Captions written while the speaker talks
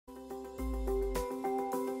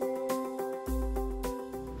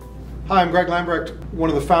Hi, I'm Greg Lambrecht, one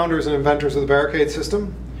of the founders and inventors of the Barricaid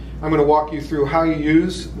system. I'm going to walk you through how you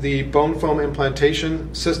use the bone foam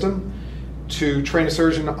implantation system to train a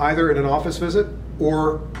surgeon either in an office visit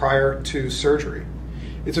or prior to surgery.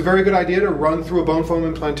 It's a very good idea to run through a bone foam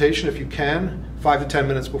implantation if you can, 5 to 10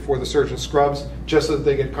 minutes before the surgeon scrubs, just so that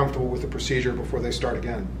they get comfortable with the procedure before they start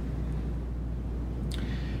again.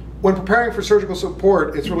 When preparing for surgical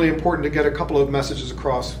support, it's really important to get a couple of messages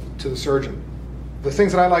across to the surgeon. The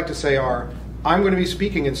things that I like to say are, I'm going to be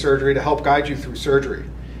speaking in surgery to help guide you through surgery.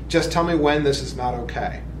 Just tell me when this is not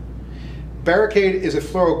okay. Barricaid is a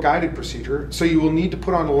fluoro-guided procedure, so you will need to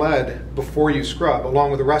put on lead before you scrub,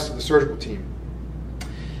 along with the rest of the surgical team.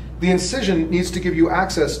 The incision needs to give you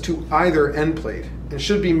access to either end plate and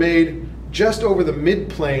should be made just over the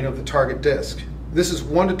mid-plane of the target disc. This is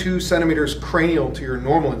 1 to 2 centimeters cranial to your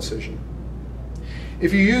normal incision.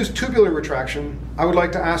 If you use tubular retraction, I would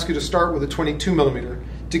like to ask you to start with a 22 millimeter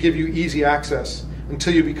to give you easy access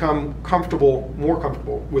until you become more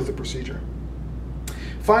comfortable with the procedure.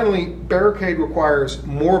 Finally, Barricaid requires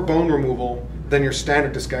more bone removal than your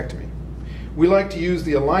standard discectomy. We like to use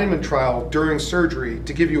the alignment trial during surgery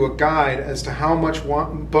to give you a guide as to how much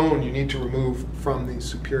bone you need to remove from the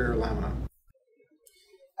superior lamina.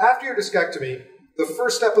 After your discectomy, the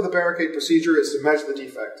first step of the Barricaid procedure is to measure the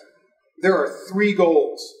defect. There are 3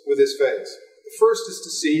 goals with this phase. The first is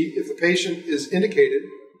to see if the patient is indicated.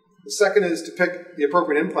 The second is to pick the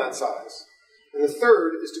appropriate implant size. And the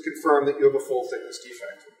third is to confirm that you have a full thickness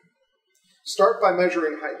defect. Start by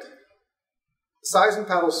measuring height. The size and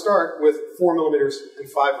paddles start with 4 millimeters and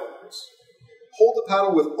 5 millimeters. Hold the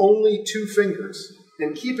paddle with only 2 fingers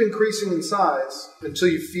and keep increasing in size until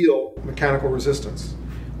you feel mechanical resistance.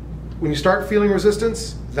 When you start feeling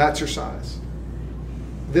resistance, that's your size.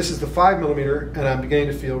 This is the 5 millimeter, and I'm beginning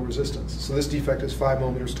to feel resistance. So this defect is 5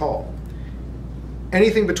 millimeters tall.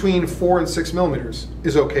 Anything between 4 and 6 millimeters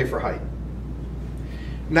is okay for height.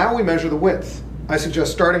 Now we measure the width. I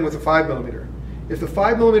suggest starting with the 5 millimeter. If the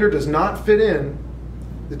 5 millimeter does not fit in,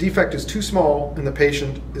 the defect is too small and the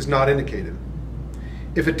patient is not indicated.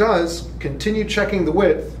 If it does, continue checking the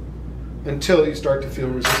width until you start to feel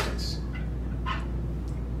resistance.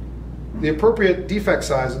 The appropriate defect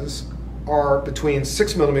sizes are between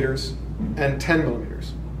 6 millimeters and 10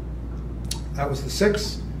 millimeters. That was the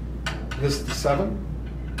 6, this is the 7.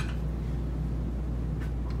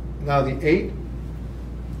 Now the 8,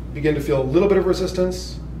 begin to feel a little bit of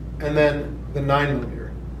resistance, and then the 9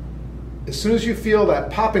 millimeter. As soon as you feel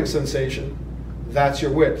that popping sensation, that's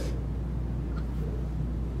your width.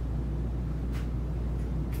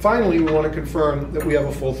 Finally, we want to confirm that we have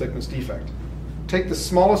a full thickness defect. Take the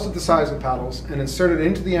smallest of the sizing paddles and insert it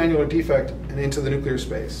into the annular defect and into the nuclear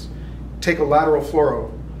space. Take a lateral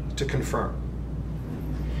fluoro to confirm.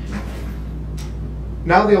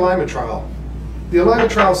 Now the alignment trial. The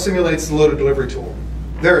alignment trial simulates the loaded delivery tool.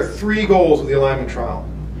 There are 3 goals with the alignment trial.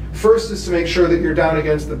 First is to make sure that you're down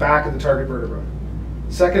against the back of the target vertebra.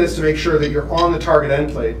 Second is to make sure that you're on the target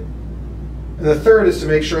end plate. And the third is to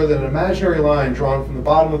make sure that an imaginary line drawn from the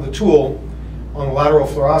bottom of the tool on the lateral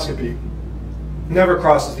fluoroscopy never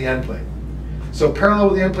crosses the end plate. So parallel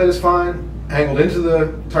with the end plate is fine, angled into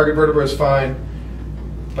the target vertebra is fine,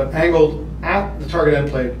 but angled at the target end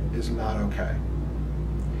plate is not okay.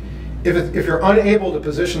 If you're unable to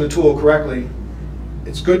position the tool correctly,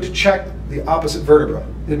 it's good to check the opposite vertebra.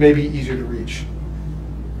 It may be easier to reach.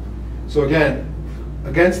 So again,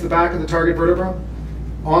 against the back of the target vertebra,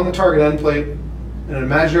 on the target end plate, and an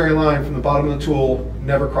imaginary line from the bottom of the tool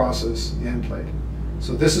never crosses the end plate.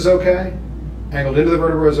 So this is okay. Angled into the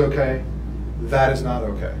vertebra is okay. That is not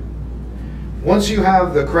okay. Once you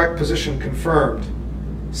have the correct position confirmed,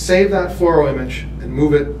 save that fluoro image and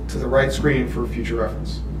move it to the right screen for future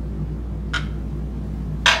reference.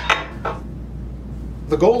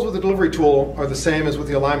 The goals with the delivery tool are the same as with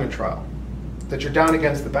the alignment trial. That you're down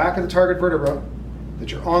against the back of the target vertebra,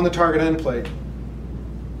 that you're on the target end plate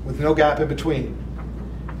with no gap in between,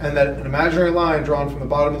 and that an imaginary line drawn from the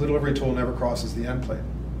bottom of the delivery tool never crosses the end plate.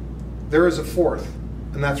 There is a fourth,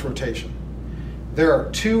 and that's rotation. There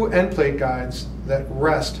are 2 end plate guides that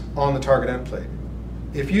rest on the target end plate.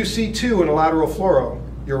 If you see 2 in a lateral fluoro,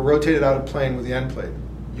 you're rotated out of plane with the end plate.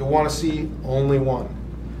 You'll want to see only 1.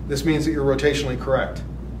 This means that you're rotationally correct.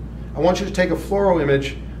 I want you to take a fluoro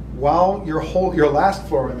image while your last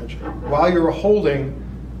fluoro image, while you're holding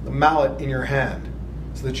the mallet in your hand,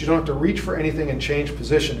 so that you don't have to reach for anything and change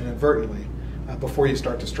position inadvertently before you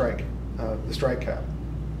start to strike the strike cap.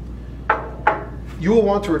 You will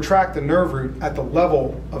want to retract the nerve root at the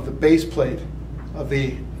level of the base plate of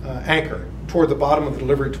the anchor toward the bottom of the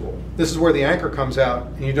delivery tool. This is where the anchor comes out,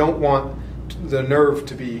 and you don't want the nerve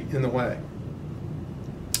to be in the way.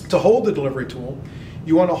 To hold the delivery tool,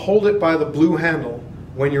 you want to hold it by the blue handle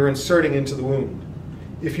when you're inserting into the wound.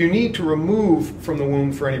 If you need to remove from the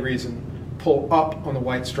wound for any reason, pull up on the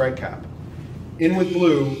white strike cap. In with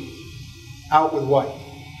blue, out with white.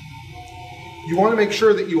 You want to make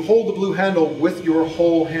sure that you hold the blue handle with your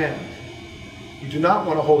whole hand. You do not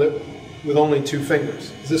want to hold it with only 2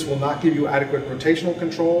 fingers. This will not give you adequate rotational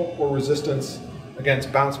control or resistance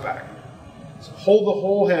against bounce back. So hold the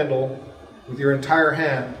whole handle with your entire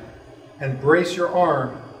hand and brace your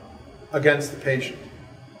arm against the patient.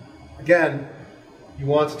 Again, you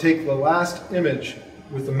want to take the last image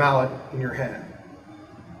with the mallet in your hand.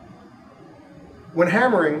 When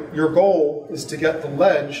hammering, your goal is to get the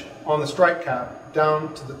ledge on the strike cap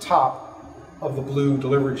down to the top of the blue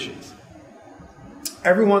delivery sheath.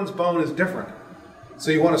 Everyone's bone is different,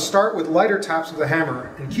 so you want to start with lighter taps of the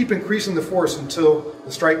hammer and keep increasing the force until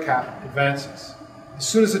the strike cap advances. As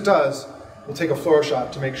soon as it does, we'll take a fluoro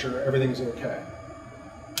shot to make sure everything's okay.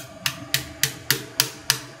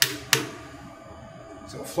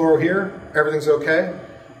 So fluoro here, everything's okay.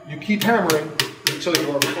 You keep hammering until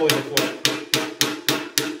you are fully deployed.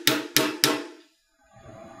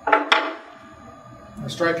 My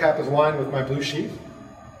strike cap is lined with my blue sheath.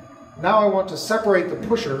 Now I want to separate the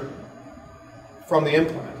pusher from the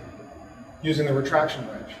implant using the retraction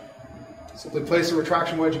wedge. Simply place the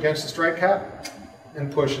retraction wedge against the strike cap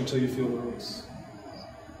and push until you feel the release.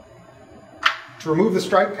 To remove the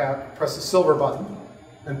strike cap, press the silver button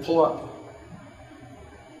and pull up.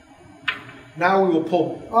 Now we will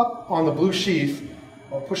pull up on the blue sheath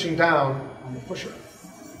while pushing down on the pusher.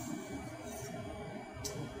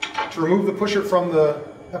 To remove the pusher from the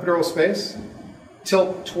epidural space,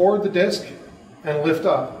 tilt toward the disc and lift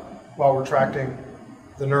up while retracting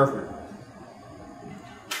the nerve root.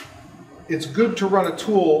 It's good to run a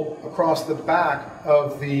tool across the back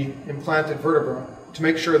of the implanted vertebra to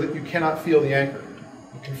make sure that you cannot feel the anchor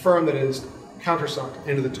and confirm that it is countersunk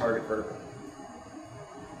into the target vertebra.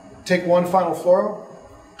 Take one final fluoro,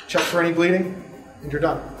 check for any bleeding, and you're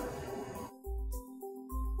done.